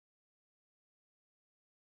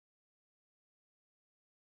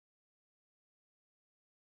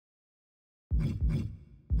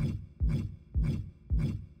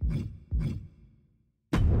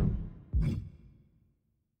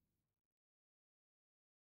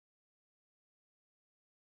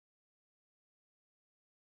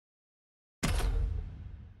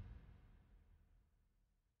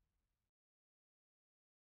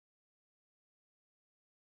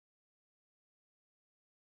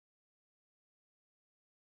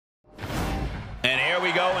there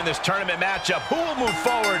we go in this tournament matchup. Who will move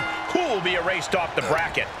forward? Who will be erased off the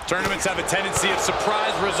bracket? Tournaments have a tendency of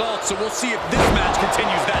surprise results, so we'll see if this match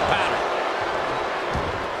continues that pattern.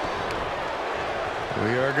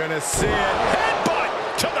 We are going to see it.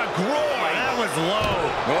 Headbutt to the groin. That was low.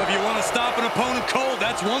 Well, if you want to stop an opponent cold,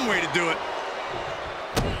 that's one way to do it.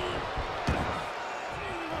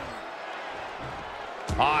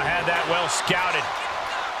 I had that well scouted.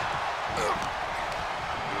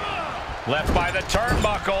 Left by the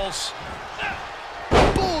turnbuckles.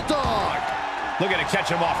 Bulldog. Looking to catch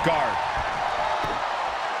him off guard.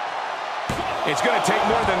 It's going to take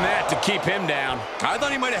more than that to keep him down. I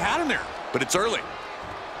thought he might have had him there, but it's early.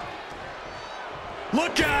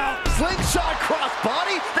 Look out! Slingshot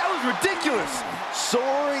crossbody? That was ridiculous.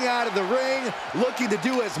 Soaring out of the ring, looking to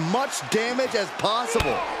do as much damage as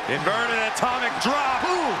possible. Inverted atomic drop.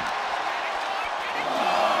 Boom!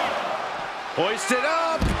 Hoisted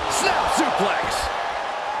up. Snap suplex.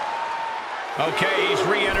 Okay, he's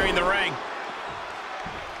re-entering the ring.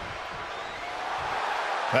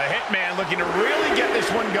 The Hitman looking to really get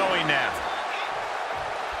this one going now.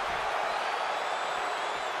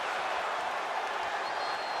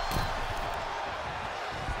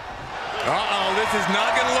 Uh-oh, this is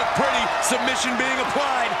not going to look pretty. Submission being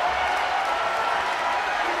applied.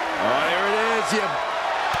 Oh, there it is.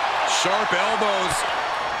 Sharp elbows.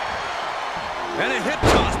 And a hip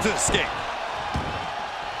toss to escape.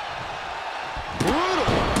 Brutal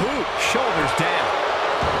boot. Shoulders down.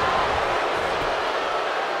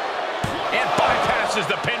 And bypasses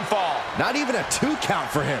the pinfall. Not even a 2 count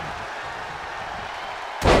for him.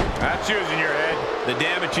 That's using your head. The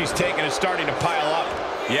damage he's taken is starting to pile up.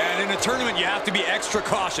 Yeah, and in a tournament, you have to be extra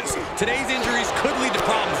cautious. Today's injuries could lead to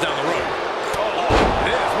problems down the road. Oh,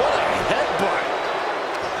 this, what a headbutt.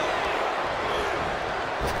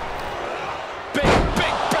 Big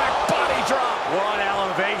back body drop. One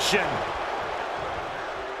elevation.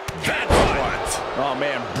 That's what? Oh,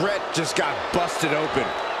 man, Brett just got busted open.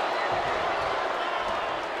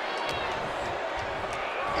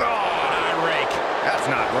 Oh, an eye rake. That's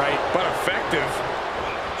not right, but effective.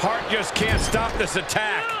 Hart just can't stop this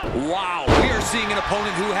attack. Wow, we are seeing an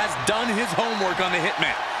opponent who has done his homework on the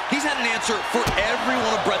Hitman. He's had an answer for every one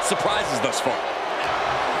of Brett's surprises thus far.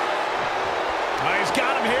 Oh, he's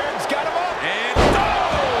got him here. He's got him up. And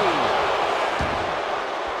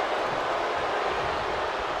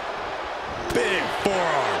big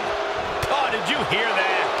forearm. Oh, did you hear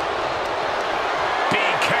that?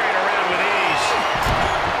 Being carried around with ease.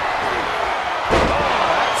 Oh,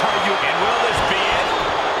 that's how you... And will this be it?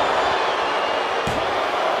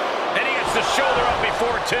 And he gets the shoulder up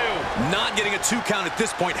before 2. Not getting a 2 count at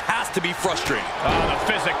this point has to be frustrating. Oh, the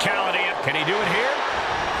physicality. Can he do it here?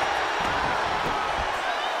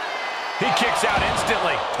 He kicks out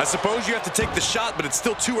instantly. I suppose you have to take the shot, but it's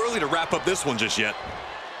still too early to wrap up this one just yet.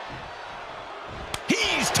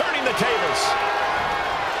 He's turning the tables.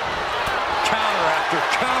 Counter after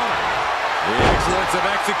counter. The excellence of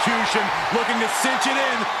execution, looking to cinch it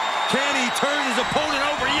in. Can he turn his opponent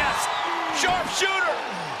over? Yes. Sharpshooter.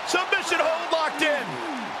 Submission hold locked in.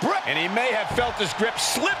 And he may have felt his grip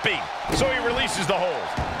slipping, so he releases the hold.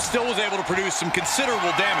 Still was able to produce some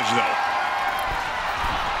considerable damage, though.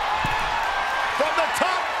 From the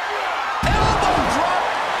top. Elbow drop.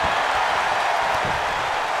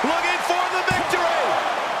 Looking for the victory.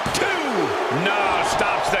 2. No,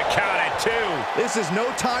 stops the count at 2. This is no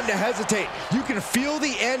time to hesitate. You can feel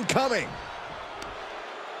the end coming.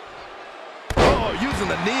 Oh, using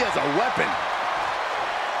the knee as a weapon.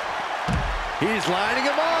 He's lining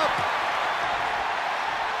him up.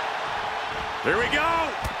 Here we go.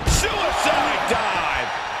 Suicide dive.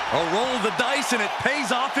 A roll of the dice, and it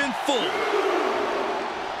pays off in full.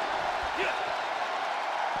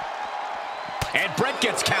 And Brett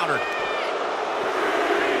gets countered.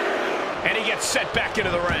 And he gets set back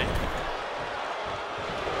into the ring.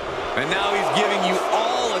 And now he's giving you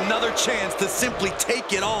all another chance to simply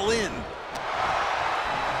take it all in.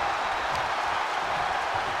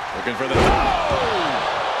 Looking for the... Oh!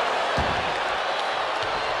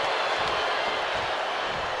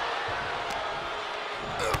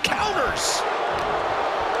 Counters!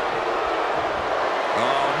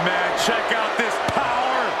 Oh, man, check out this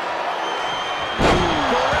power.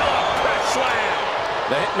 Gorilla press slam.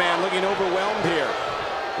 The Hitman looking overwhelmed here.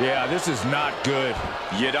 Yeah, this is not good.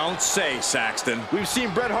 You don't say, Saxton. We've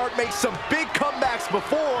seen Bret Hart make some big comebacks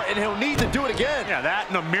before, and he'll need to do it again. Yeah, that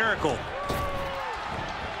and a miracle.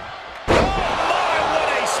 Oh, my, what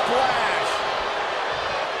a splash!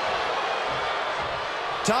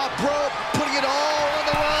 Top rope, putting it all on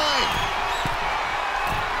the line.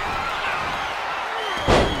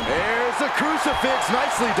 There's the crucifix. Crucifix,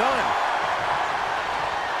 nicely done.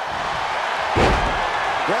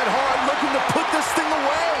 Bret Hart looking to put this thing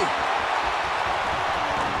away.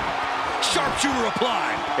 Sharpshooter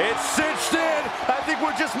applied. It's cinched in. I think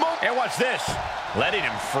we're just And watch this. Letting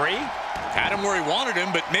him free? Had him where he wanted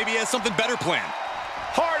him, but maybe he has something better planned.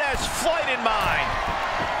 Hart has flight in mind.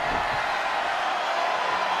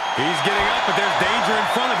 He's getting up, but there's danger in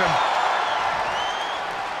front of him.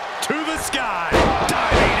 To the sky.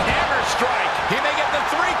 Diving hammer strike. He may get the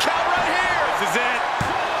 3 count right here. This is it.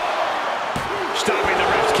 Stopping the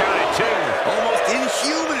ref's count at 2. Almost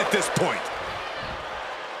inhuman at this point.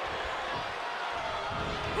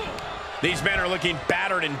 These men are looking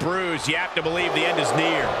battered and bruised. You have to believe the end is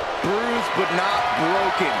near. bruised but not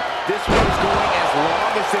broken. This one's going as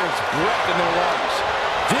long as there's breath in their lungs.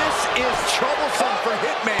 This is troublesome for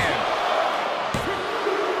Hitman.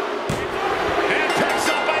 And picks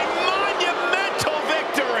up a monumental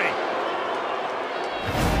victory.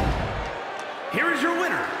 Here is your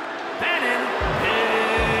winner, Bannon.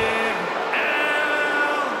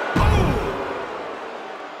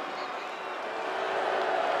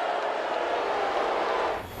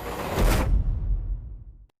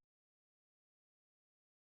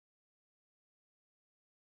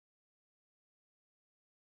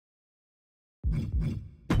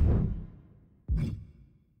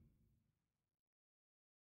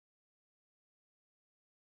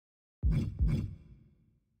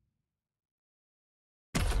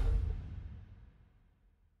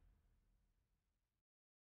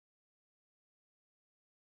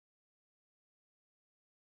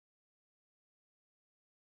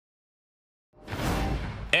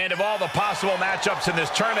 And of all the possible matchups in this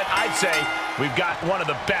tournament, I'd say we've got one of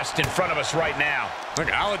the best in front of us right now. Look,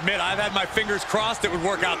 I'll admit I've had my fingers crossed it would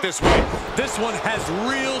work out this way. This one has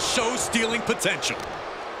real show-stealing potential.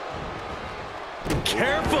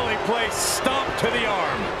 Carefully placed stomp to the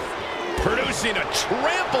arm, producing a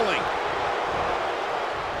trampling.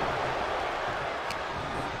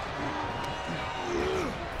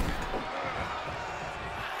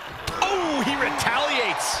 Oh, he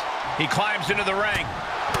retaliates. He climbs into the ring.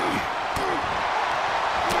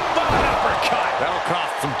 An uppercut. That'll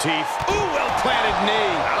cost some teeth. Ooh, well-planted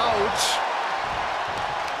knee. Ouch.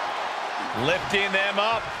 Lifting them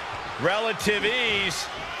up. Relative ease.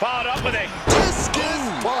 Followed up with a Discus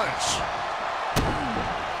punch.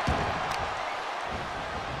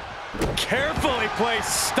 carefully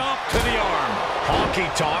placed stomp to the arm. Honky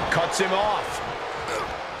Tonk cuts him off.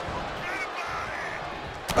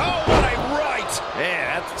 Oh, what a right.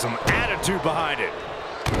 Man, that's some attitude behind it.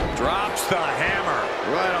 Drops the hammer.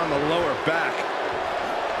 Right on the lower back.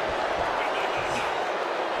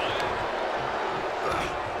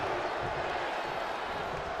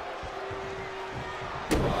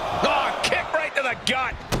 Oh, kick right to the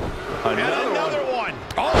gut. Another one.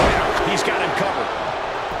 Oh, yeah. He's got him covered.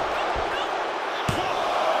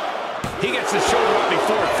 He gets the shoulder up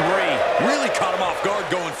before 3. Really caught him off guard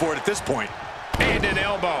going for it at this point. And an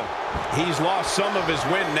elbow. He's lost some of his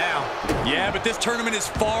wind now. Yeah, but this tournament is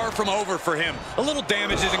far from over for him. A little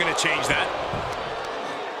damage isn't going to change that.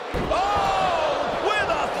 Oh, with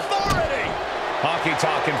authority. Honky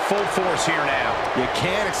Tonk in full force here now. You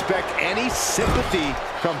can't expect any sympathy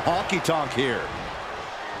from Honky Tonk here.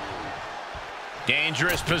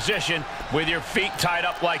 Dangerous position with your feet tied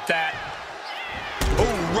up like that.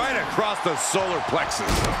 Oh, right across the solar plexus.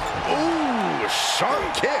 Ooh, sharp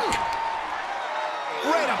kick.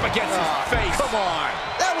 Right up against his face. Come on.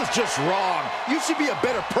 That was just wrong. You should be a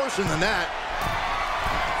better person than that.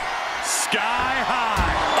 Sky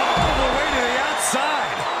high. All the way to the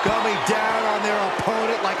outside. Coming down on their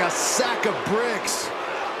opponent like a sack of bricks.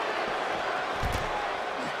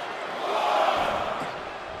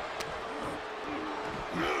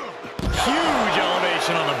 Huge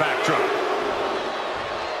elevation on the backdrop.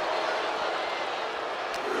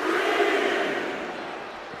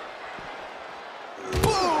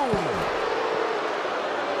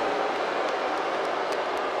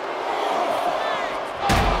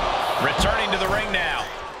 Returning to the ring now.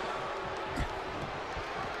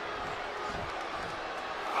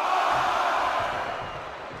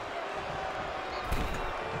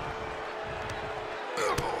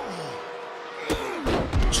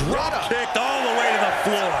 Drop kicked all the way to the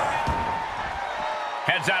floor.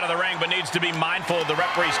 Heads out of the ring, but needs to be mindful of the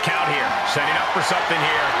referee's count here. Setting up for something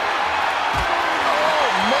here. Oh,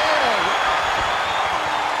 man.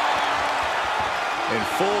 In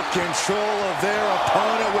full control of their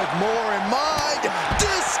opponent with more in mind.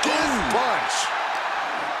 Discus punch.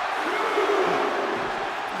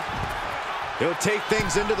 He'll take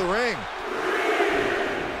things into the ring.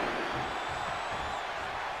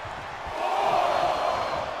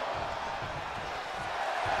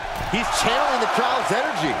 He's channeling the crowd's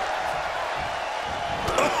energy.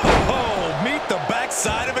 Oh, meet the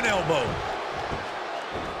backside of an elbow.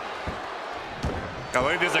 Oh,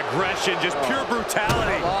 look at this aggression, just pure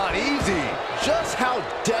brutality. Come on, easy. Just how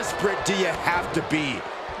desperate do you have to be?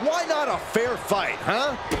 Why not a fair fight,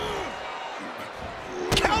 huh?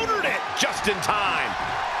 Countered it just in time.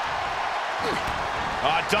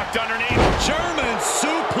 Ducked underneath. German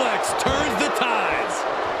suplex turns the tides.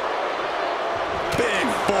 Big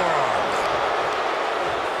forearm.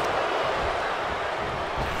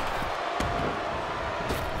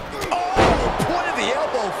 Oh, point of the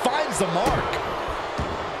elbow finds the mark.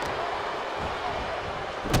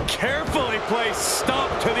 Carefully placed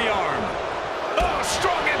stomp to the arm. Oh,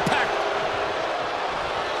 strong impact.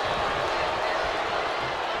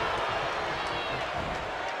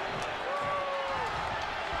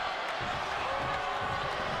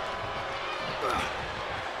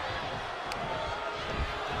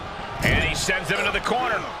 And he sends him into the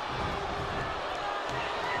corner.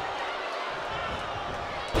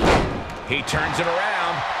 He turns him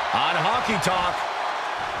around on Honky Tonk.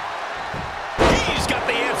 He's got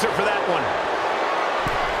the answer for that one.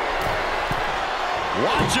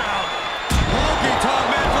 Watch out. Honky Tonk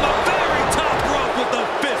Man from the very top rope with the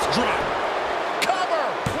fist drop. Cover.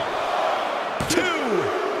 2.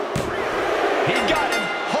 He got him.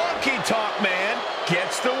 Honky Tonk Man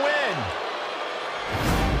gets the win.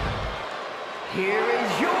 Here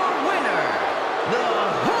is your winner, the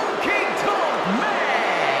Honky Tonk Man.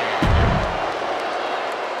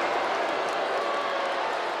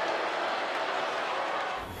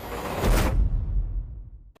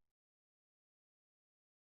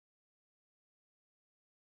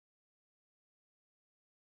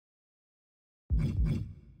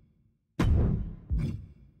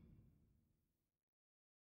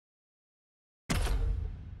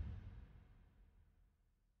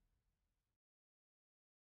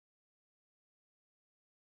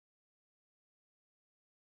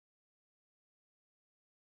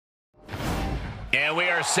 And we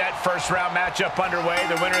are set. First round matchup underway.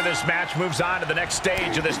 The winner of this match moves on to the next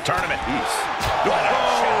stage of this tournament. Oh,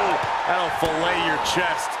 that'll fillet your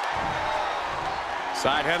chest.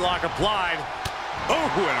 Side headlock applied. Oh,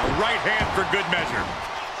 and a right hand for good measure.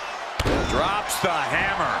 Drops the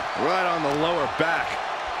hammer. Right on the lower back.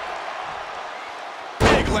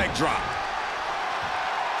 Big leg drop.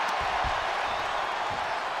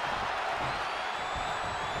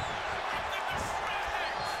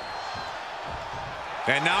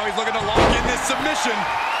 And now he's looking to lock in this submission.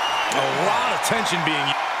 A lot of tension being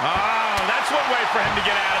used. Oh, that's one way for him to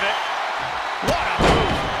get out of it. What a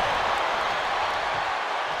move.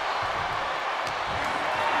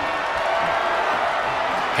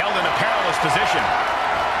 Held in a perilous position.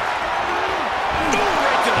 Ooh,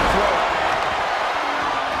 right to the throat.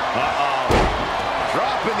 Uh-oh.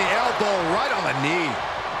 Dropping the elbow right on the knee.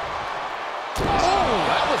 Oh,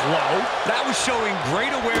 that was low. That was showing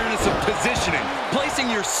great awareness of positioning,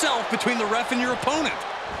 placing yourself between the ref and your opponent.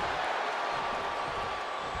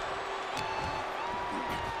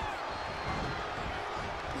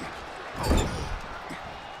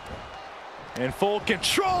 In full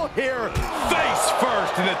control here. Face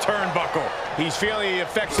first in the turnbuckle. He's feeling the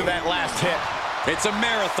effects of that last hit. It's a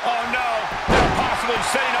marathon. Oh, no. They're possibly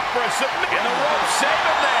setting up for a submission. And the rope save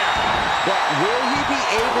him there. But will he be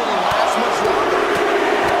able to last much longer?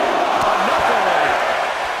 Another one.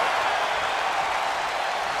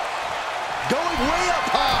 Going way up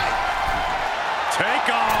high. Take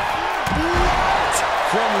off. What?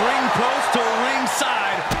 From ring post to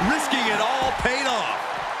ringside, risking it all paid off.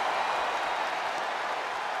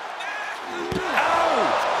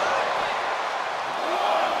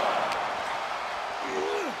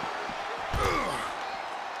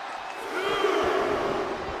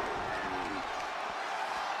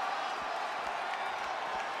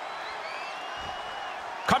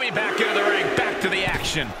 Coming back into the ring, back to the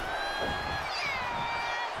action.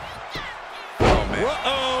 Oh, man.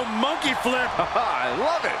 Uh-oh, monkey flip. I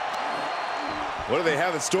love it. What do they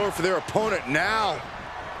have in store for their opponent now?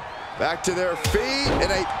 Back to their feet, and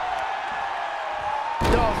the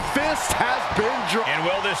fist has been dropped. And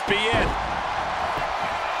will this be it?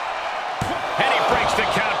 And he breaks the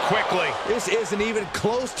count quickly. This isn't even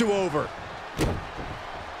close to over.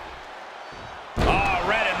 Oh,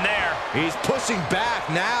 right in there. He's pushing back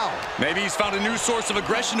now. Maybe he's found a new source of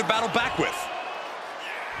aggression to battle back with.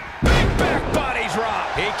 Big back body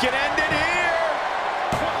drop. He can end it here.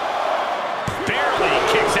 Barely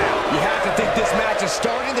kicks out. You have to think this match is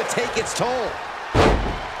starting to take its toll.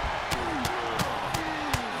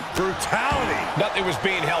 Brutality. Nothing was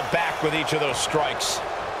being held back with each of those strikes.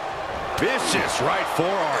 Vicious right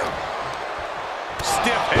forearm.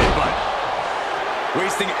 Stiff headbutt.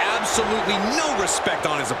 Wasting absolutely no respect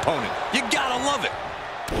on his opponent. You gotta love it.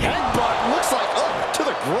 Headbutt looks like up to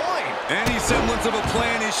the groin. Any semblance of a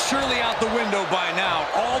plan is surely out the window by now.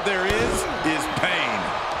 All there is pain.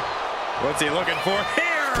 What's he looking for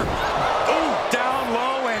here? Ooh, down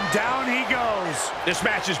low and down he goes. This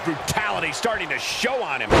match's brutality starting to show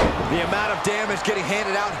on him. The amount of damage getting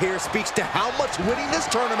handed out here speaks to how much winning this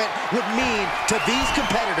tournament would mean to these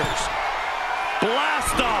competitors.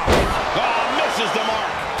 Blast off. Oh, misses the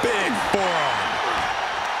mark. Big forearm.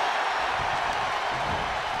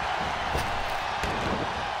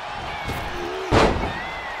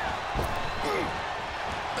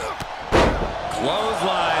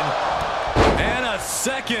 Clothesline. And a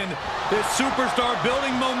second. This superstar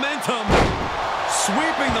building momentum.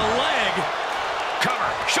 Sweeping the leg. Cover.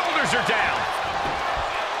 Shoulders are down.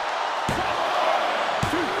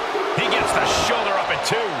 He gets the shoulder up at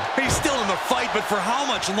 2. He's still in the fight, but for how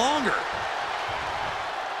much longer?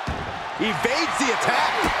 Evades the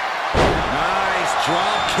attack. Nice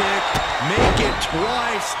drop kick. Make it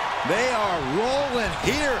twice. They are rolling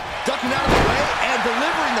here. Ducking out of the way and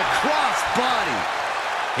delivering the cross body.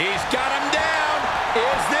 He's got him down.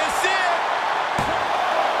 Is this it?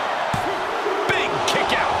 Big kick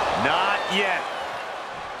out. Not yet.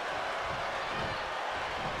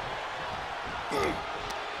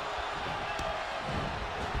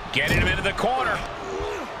 Getting him into the corner.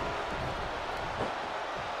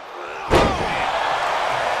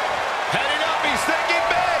 Heading up, he's thinking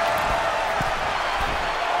big.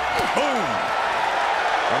 Boom.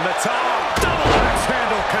 From the top, double axe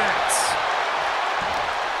handle connects.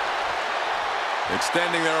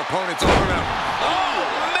 Extending their opponent's arm out. Oh,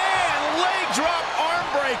 man, leg drop arm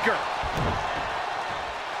breaker.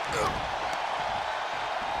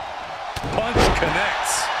 Punch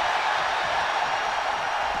connects.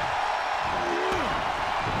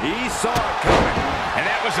 He saw it coming. And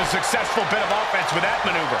that was a successful bit of offense with that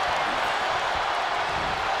maneuver.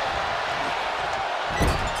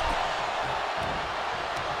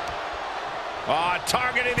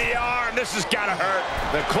 Targeting the arm. This has got to hurt.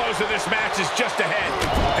 The close of this match is just ahead.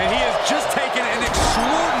 And he has just taken an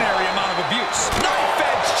extraordinary amount of abuse. Knife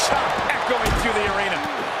edge chop echoing through the arena.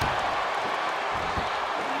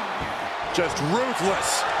 Just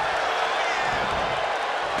ruthless.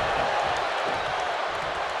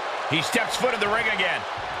 He steps foot in the ring again.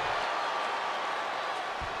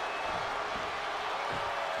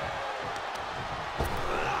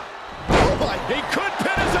 Oh my. He could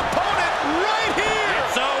pin his opponent right here.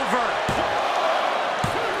 It's over.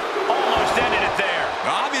 Almost ended it there.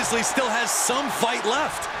 Obviously still has some fight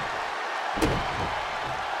left.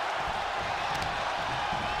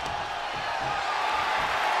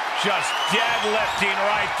 Just deadlifting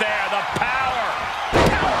right there. The power.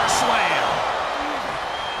 Power slam.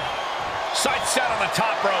 Sight set on the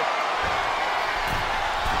top rope.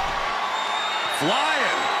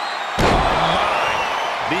 Flying. Oh my.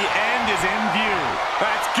 The end is in view.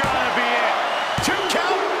 That's gotta be it. 2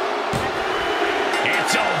 count.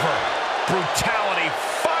 It's over. Brutality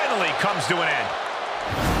finally comes to an end.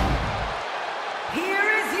 Here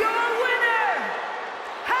is your winner,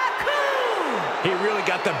 Haku! He really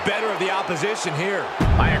got the better of the opposition here.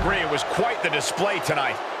 I agree. It was quite the display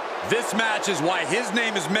tonight. This match is why his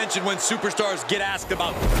name is mentioned when superstars get asked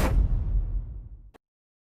about.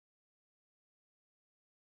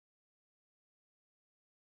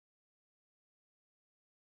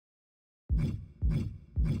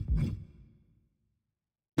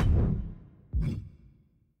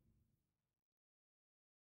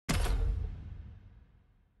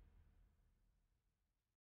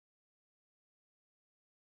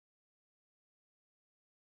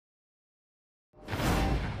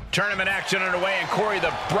 Tournament action underway, and Corey,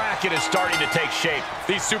 the bracket is starting to take shape.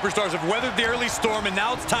 These superstars have weathered the early storm, and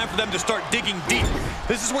now it's time for them to start digging deep.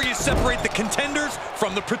 This is where you separate the contenders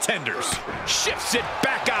from the pretenders. Shifts it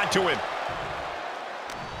back onto him.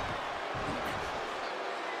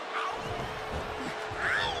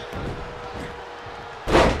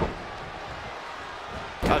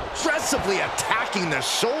 Aggressively attacking the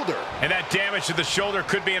shoulder. And that damage to the shoulder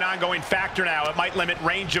could be an ongoing factor now. It might limit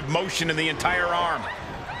range of motion in the entire arm.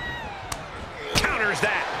 Counters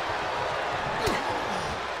that.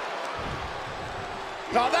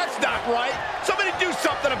 No, that's not right. Somebody do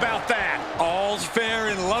something about that. All's fair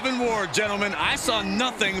in love and war, gentlemen. I saw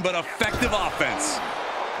nothing but effective offense.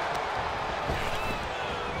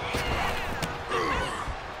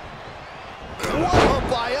 What a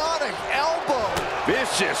bionic elbow.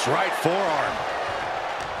 Vicious right forearm.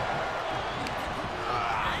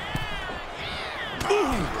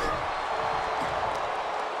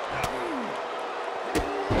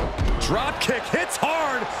 Drop kick hits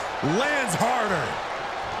hard, lands harder.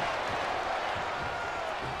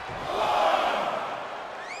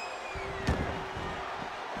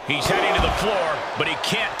 He's heading to the floor, but he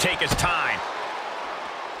can't take his time.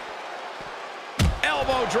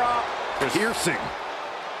 Elbow drop. Piercing.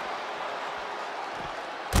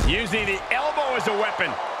 Using the elbow as a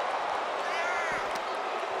weapon.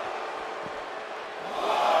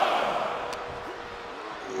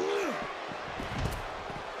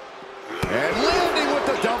 And landing with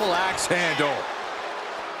the double axe handle.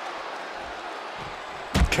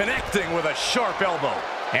 Connecting with a sharp elbow.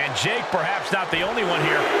 And Jake, perhaps not the only one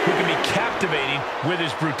here who can be captivating with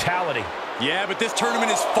his brutality. Yeah, but this tournament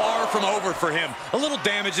is far from over for him. A little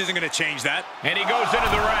damage isn't going to change that. And he goes into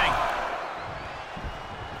the ring.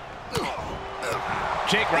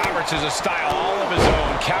 Jake Roberts is a style all of his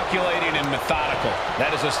own, calculating and methodical.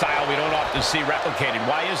 That is a style we don't often see replicated.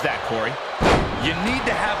 Why is that, Corey? You need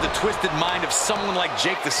to have the twisted mind of someone like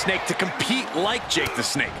Jake the Snake to compete like Jake the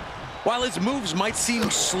Snake. While his moves might seem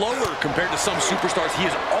slower compared to some superstars, he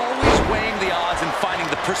is always weighing the odds and finding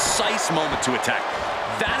the precise moment to attack.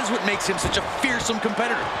 That is what makes him such a fearsome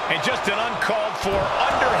competitor. And just an uncalled for,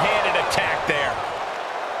 underhanded attack there.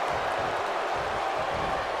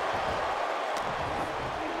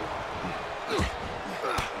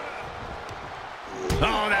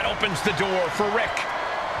 Oh, that opens the door for Rick.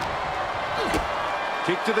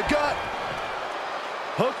 Kick to the gut.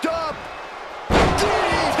 Hooked up.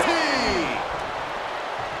 DDT.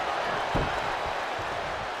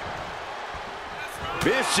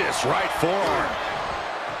 Vicious right forearm.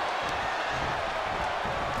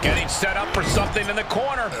 Getting set up for something in the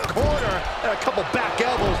corner. And a couple back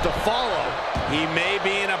elbows to follow. He may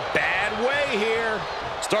be in a bad way here.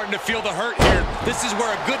 Starting to feel the hurt here. This is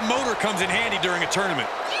where a good motor comes in handy during a tournament.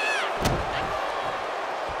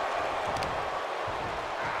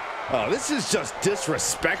 Oh, this is just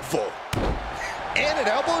disrespectful. And an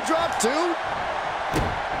elbow drop, too?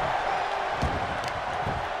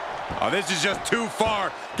 Oh, this is just too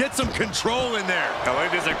far. Get some control in there. I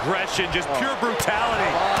like this aggression, just pure brutality.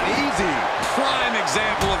 Come on, easy. Prime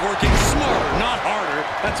example of working smarter, not harder.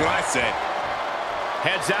 That's what I say.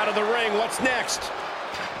 Heads out of the ring. What's next?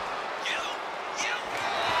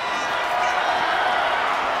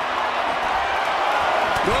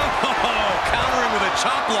 Oh, countering with a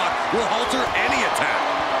chop block will alter any attack.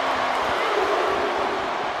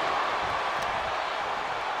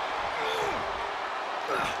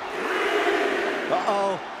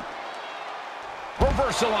 Uh-oh.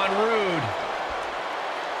 Reversal on Rude.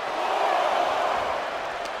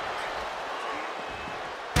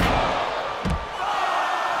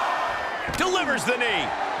 Delivers the knee.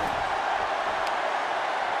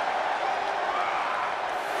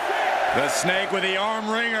 The Snake with the arm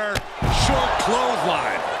wringer. Short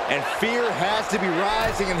clothesline. And fear has to be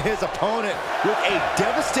rising in his opponent with a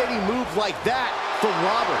devastating move like that from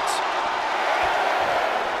Roberts.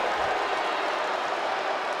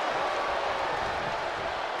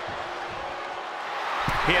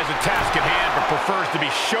 He has a task at hand, but prefers to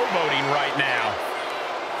be showboating right now.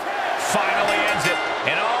 Finally ends it,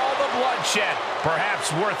 and all the bloodshed,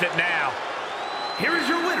 perhaps worth it now. Here is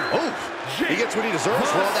your winner. Oh, he gets what he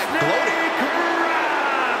deserves for all that gloating.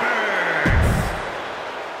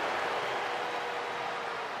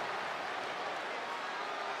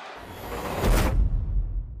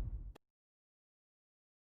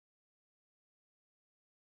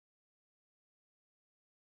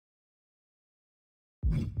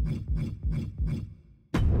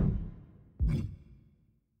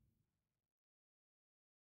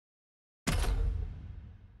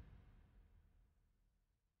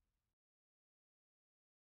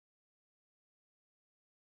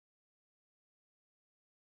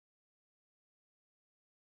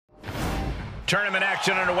 Tournament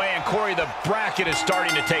action underway, and Corey, the bracket is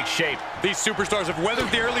starting to take shape. These superstars have weathered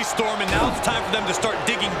the early storm, and now it's time for them to start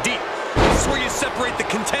digging deep. This is where you separate the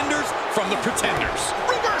contenders from the pretenders.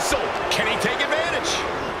 Reversal! Can he take advantage?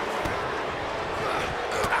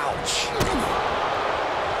 Ouch.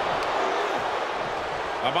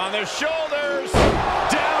 Up on their shoulders.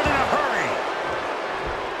 Down in a hurry.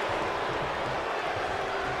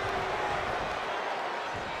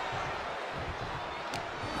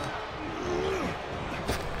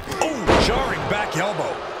 Jarring back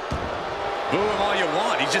elbow. Boo him all you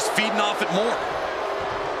want. He's just feeding off it more.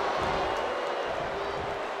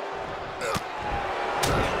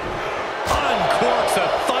 Uncorks a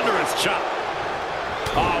thunderous chop.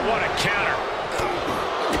 Oh, what a counter.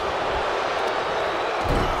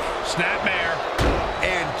 Snapmare.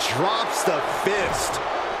 And drops the fist.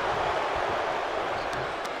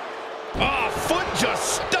 Oh, foot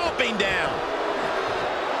just stumped. stomping down.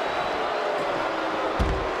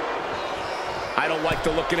 I don't like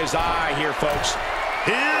the look in his eye here, folks.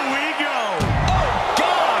 Here we go. Oh,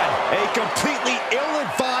 God! A completely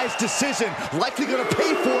ill-advised decision. Likely going to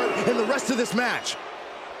pay for it in the rest of this match.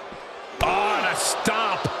 Oh, and a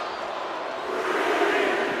stomp.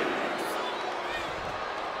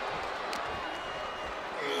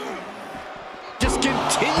 Just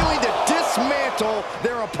continuing to dismantle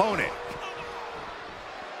their opponent.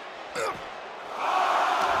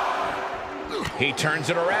 He turns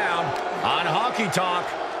it around on Honky Tonk.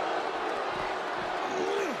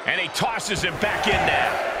 And he tosses him back in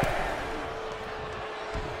now.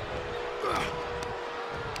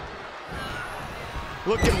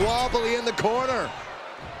 Looking wobbly in the corner.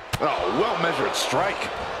 Oh, well-measured strike.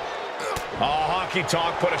 Oh, Honky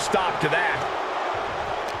Tonk put a stop to that.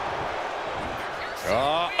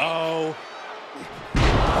 Uh-oh.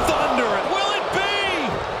 Thunder it. Will it be?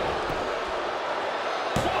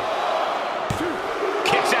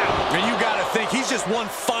 Kicks out. And you got to think he's just one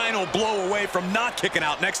final blow away from not kicking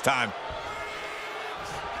out next time.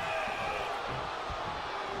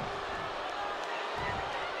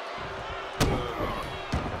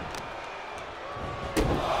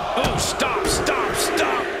 Oh, stop, stop,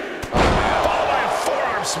 stop. Followed by a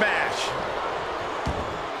forearm smash.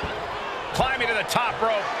 Climbing to the top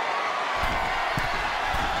rope.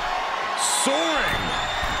 Soaring.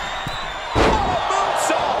 Oh,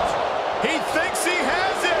 moonsault. He thinks he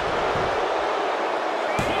has it.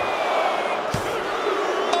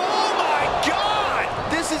 Oh, my God!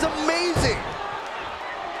 This is amazing.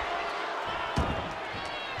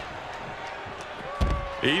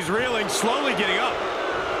 He's reeling, slowly getting up.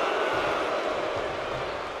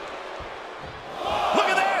 Look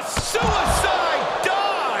at this! Suicide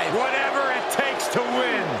dive! Whatever it takes to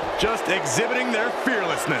win. Just exhibiting their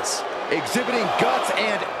fearlessness. Exhibiting guts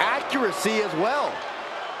and accuracy as well.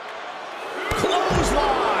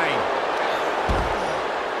 Clothesline.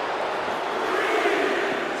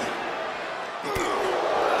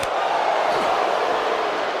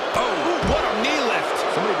 Oh, what a knee lift.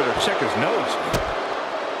 Somebody better check his nose.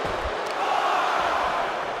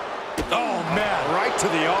 Oh, man, right to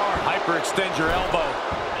the arm. Hyperextend your elbow.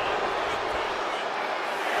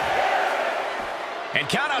 And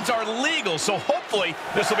countouts are legal, so hopefully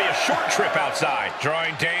this will be a short trip outside.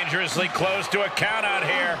 Drawing dangerously close to a countout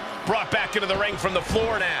here. Brought back into the ring from the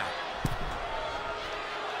floor now.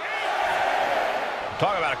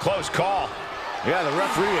 Talk about a close call. Yeah, the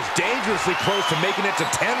referee was dangerously close to making it to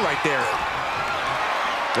 10 right there.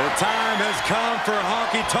 The time has come for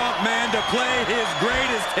Honky Tonk Man to play his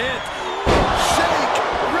greatest hit. Shake,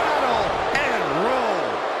 rattle, and roll.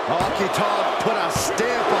 Honky Tonk put a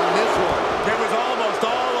stamp on this one. It was almost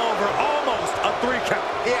all over, almost a 3 count.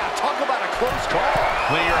 Yeah, talk about a close call.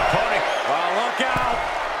 When your opponent... Oh, look out.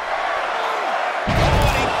 Oh,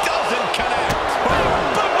 and he doesn't connect.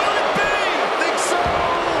 But will it be? I think so.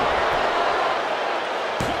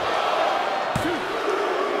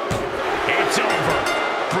 It's over.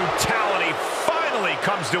 Brutality finally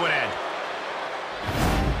comes to an end.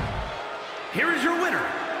 Here is your winner,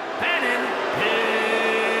 Bannon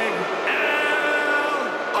Big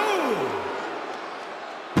L.O.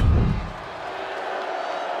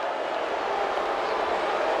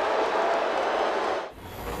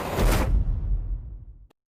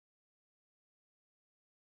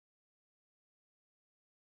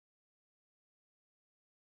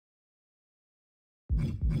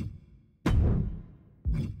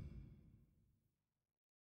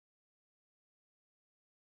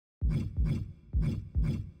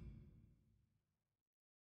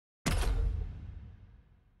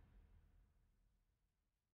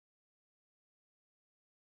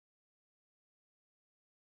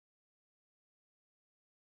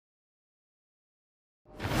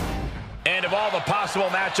 And of all the possible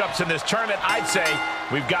matchups in this tournament, I'd say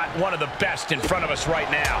we've got one of the best in front of us right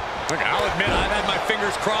now. Look, I'll admit, I've had my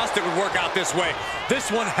fingers crossed it would work out this way. This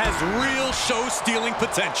one has real show-stealing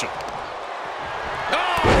potential.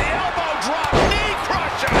 Oh, the elbow drop, knee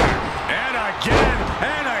crusher! And again,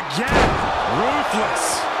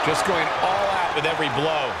 ruthless. Just going all out with every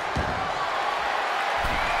blow.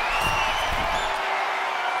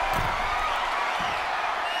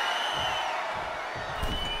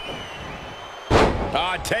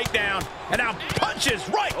 Takedown, and now punches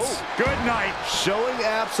right. Oh, good night. Showing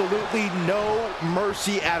absolutely no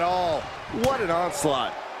mercy at all. What an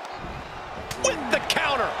onslaught. With the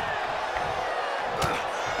counter.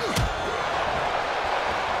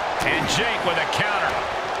 And Jake with a counter.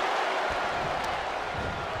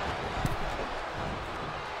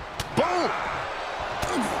 Boom.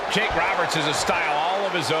 Jake Roberts is a style all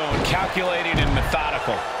of his own, calculating and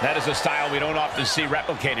methodical. That is a style we don't often see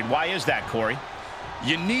replicated. Why is that, Corey?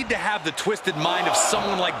 You need to have the twisted mind of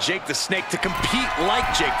someone like Jake the Snake to compete like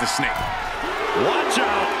Jake the Snake. Watch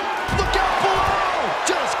out! Look out below!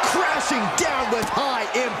 Just crashing down with high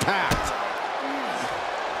impact.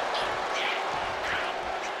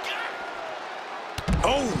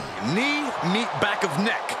 Oh, knee, meet back of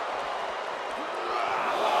neck.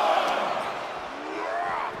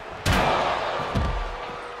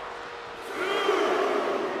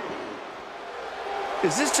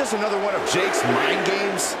 Is this just another one of Jake's mind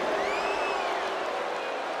games?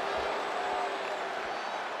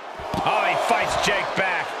 Oh, he fights Jake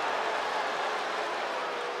back.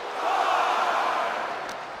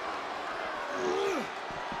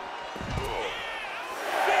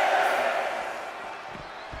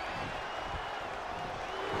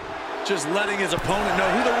 Just letting his opponent know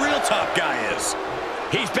who the real top guy is.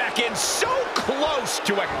 He's back in so close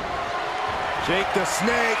to it. Jake the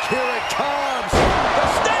Snake, here it comes. The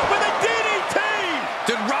Snake with a DDT!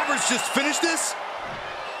 Did Roberts just finish this?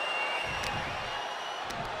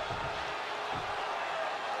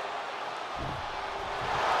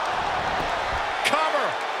 Cover.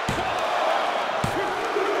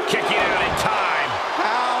 Kicking out in time.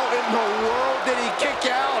 How in the world did he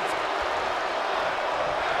kick out?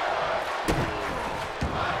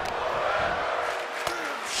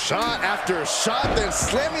 Shot after shot, then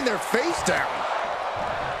slamming their face down.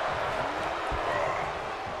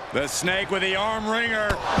 The Snake with the arm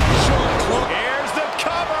wringer. Here's the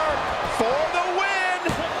cover for the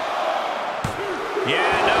win.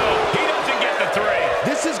 Yeah, no, he doesn't get the three.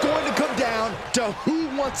 This is going to come down to who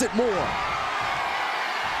wants it more.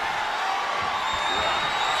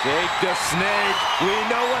 Jake the Snake, we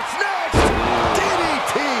know what's next.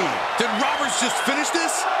 DDT. Did Roberts just finish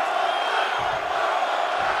this?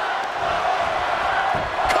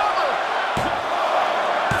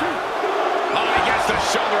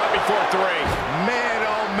 Shoulder up before three. Man,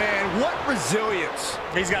 oh man, what resilience.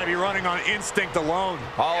 He's got to be running on instinct alone.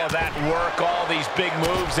 All of that work, all these big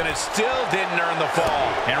moves, and it still didn't earn the fall.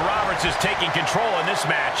 And Roberts is taking control in this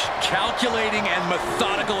match. Calculating and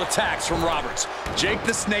methodical attacks from Roberts. Jake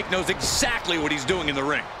the Snake knows exactly what he's doing in the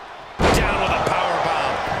ring. Down with a power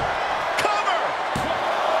bomb. Cover!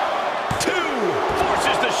 Two.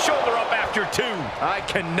 Forces the shoulder up after two. I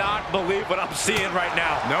cannot believe what I'm seeing right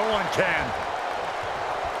now. No one can.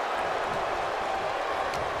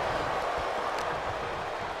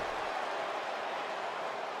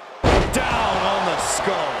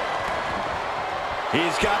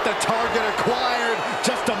 He's got the target acquired,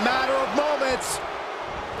 just a matter of moments.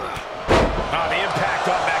 Oh, the impact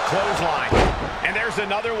on that clothesline. And there's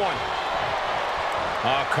another one.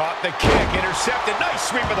 Oh, caught the kick, intercepted. Nice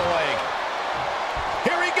sweep of the leg.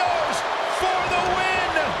 Here he goes for the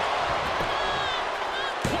win.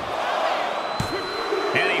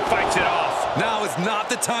 And he fights it off. Now is not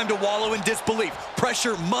the time to wallow in disbelief.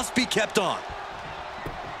 Pressure must be kept on.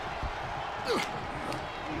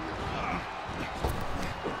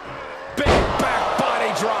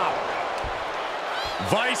 Drop.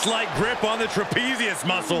 Vice-like grip on the trapezius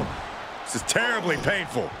muscle. This is terribly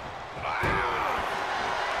painful.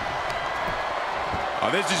 Oh,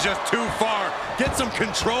 this is just too far. Get some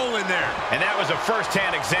control in there. And that was a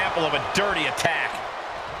first-hand example of a dirty attack.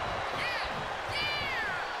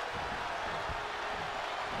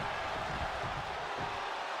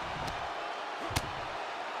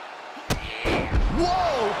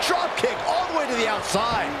 Whoa, drop kick all the way to the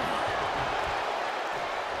outside.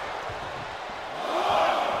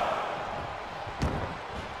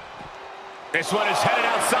 This one is headed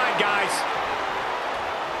outside, guys.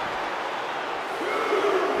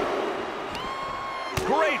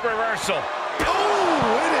 Great reversal.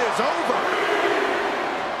 Oh, it is over.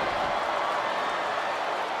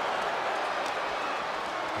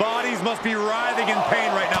 Bodies must be writhing in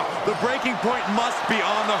pain right now. The breaking point must be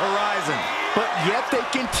on the horizon. But yet they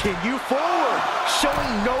continue forward,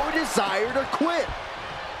 showing no desire to quit.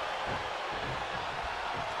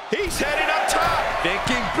 He's headed up top.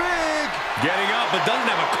 Thinking big. Getting up, but doesn't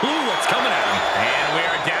have a clue what's coming at him. And we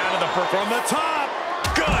are down to the from the top.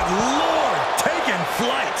 Good Lord, taking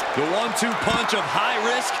flight. The 1-2 punch of high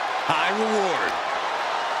risk, high reward.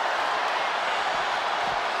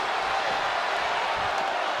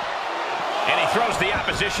 And he throws the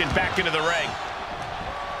opposition back into the ring.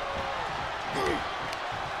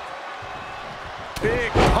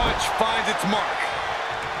 Big punch finds its mark.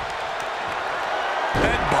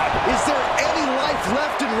 Headbutt. Is there any life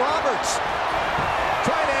left in Roberts?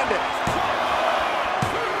 Try and end it.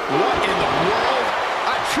 What in the world?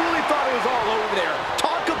 I truly thought it was all over there.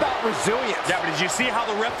 Talk about resilience. Yeah, but did Did you see how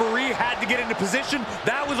the referee had to get into position?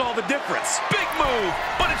 That was all the difference. Big move,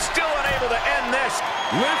 but it's still unable to end this.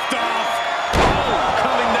 Lift off. Oh,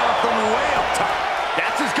 coming down from way up top.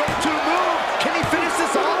 That's his go-to move. Can he finish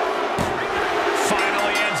this off?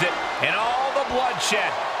 Finally ends it, and all the bloodshed,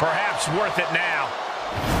 perhaps worth it now.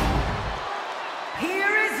 Here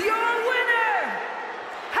is your winner,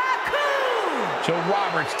 Haku! So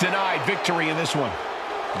Roberts denied victory in this one.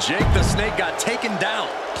 Jake the Snake got taken down,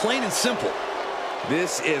 plain and simple.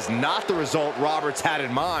 This is not the result Roberts had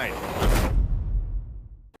in mind.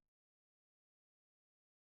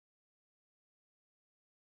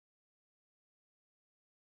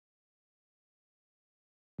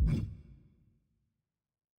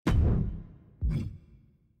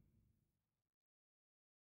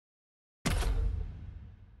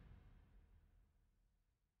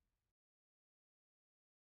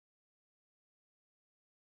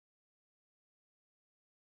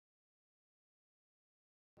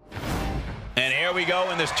 And here we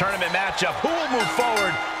go in this tournament matchup. Who will move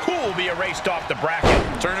forward? Who will be erased off the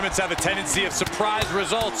bracket? Tournaments have a tendency of surprise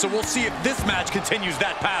results, so we'll see if this match continues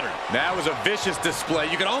that pattern. That was a vicious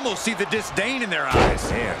display. You can almost see the disdain in their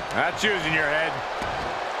eyes. Man, that's using your head.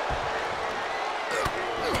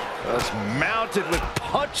 Just mounted with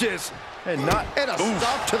punches and a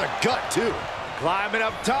stomp to the gut, too. Climbing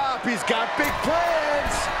up top, he's got big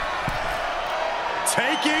plans.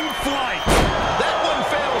 Taking flight. That one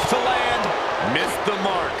fails to land. Missed the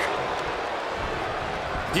mark.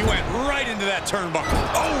 He went right into that turnbuckle.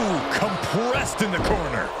 Oh, compressed in the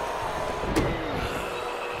corner.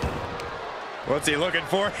 What's he looking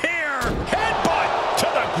for here? Headbutt to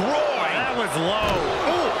the groin. That was low.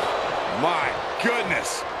 Ooh. My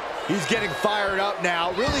goodness. He's getting fired up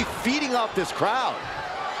now, really feeding off this crowd.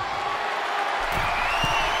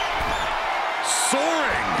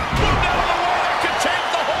 Soaring. Moved out of the way. That could change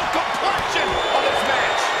the whole complexion of this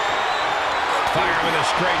match. Fired with a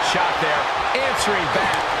straight shot there. Answering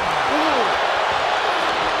back. Ooh.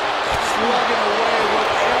 Slugging away with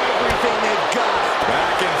everything they've got.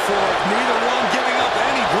 Back and forth. Neither one giving up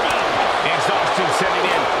any ground. Exhaustion setting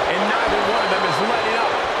in, and neither one of them is letting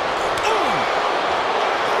up.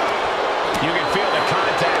 You can feel the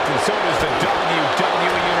contact, and so does the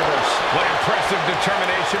WWE Universe. What impressive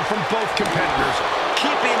determination from both competitors,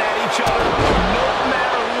 keeping at each other no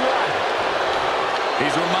matter what.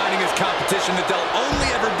 He's reminding his competition that they'll only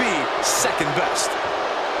ever be second best.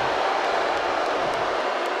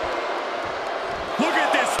 Look at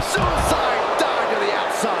this. Suicide dive to the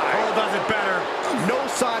outside. Cole does it better. No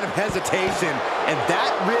sign of hesitation, and that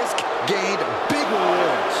risk gained big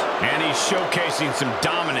rewards. And he's showcasing some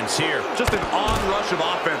dominance here. Just an onrush of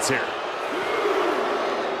offense here.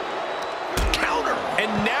 Counter. And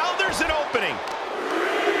now there's an opening.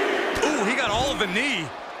 Ooh, he got all of the knee.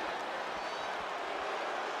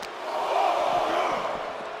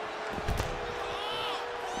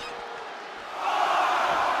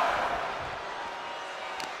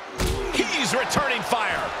 He's returning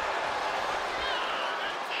fire.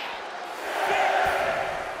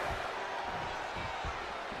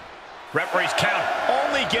 Referee's count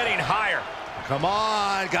only getting higher. Come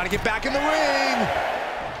on, got to get back in the ring.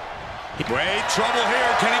 Wait, trouble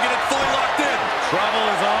here. Can he get it fully locked in? Trouble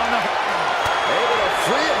is on. Able to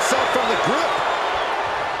free himself from the grip.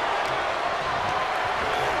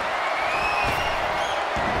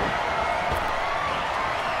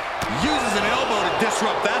 Uses an elbow to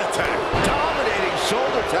disrupt that attack. Dominating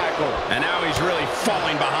shoulder tackle. And now he's really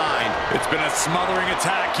falling behind. It's been a smothering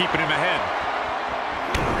attack, keeping him ahead.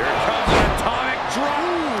 Here comes an atomic drop.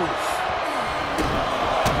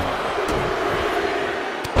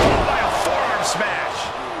 Oh, by a forearm smash.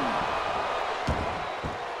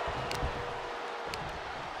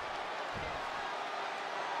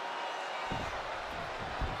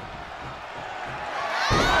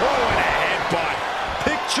 Oh, and a headbutt.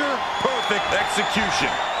 Picture perfect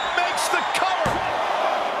execution. Makes the cover.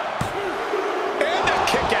 And a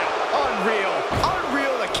kick out. Unreal.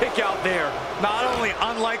 Unreal, the kick out there. Not only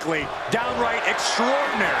unlikely, downright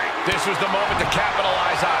extraordinary. This was the moment to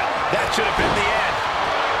capitalize on. That should have been the end.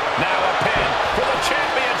 Now a pin for the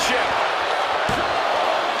championship.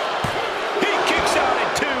 He kicks out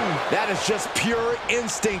at 2. That is just pure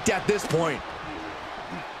instinct at this point.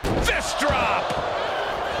 Fist drop.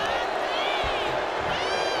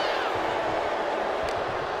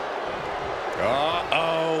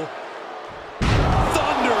 Uh-oh.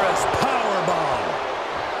 Thunderous powerbomb.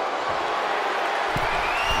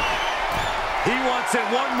 He wants it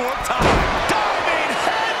one more time. Diving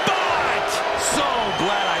headbutt. So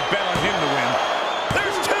glad I bet on him to win.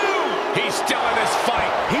 There's 2. He's still in this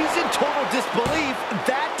fight. He's in total disbelief.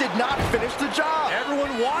 That did not finish the job.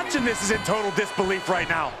 watching this is in total disbelief right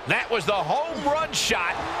now. That was the home run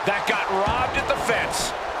shot that got robbed at the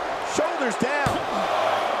fence. Shoulders down.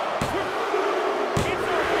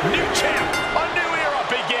 New champ, a new era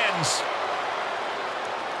begins.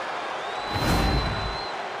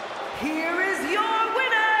 Here is your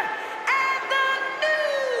winner and the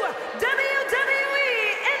new WWE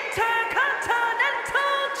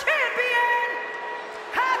Intercontinental Champion,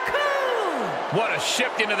 Haku. What a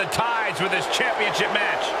shift into the tides with this championship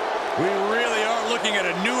match. We really are looking at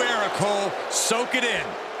a new era, Cole. Soak it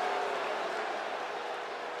in.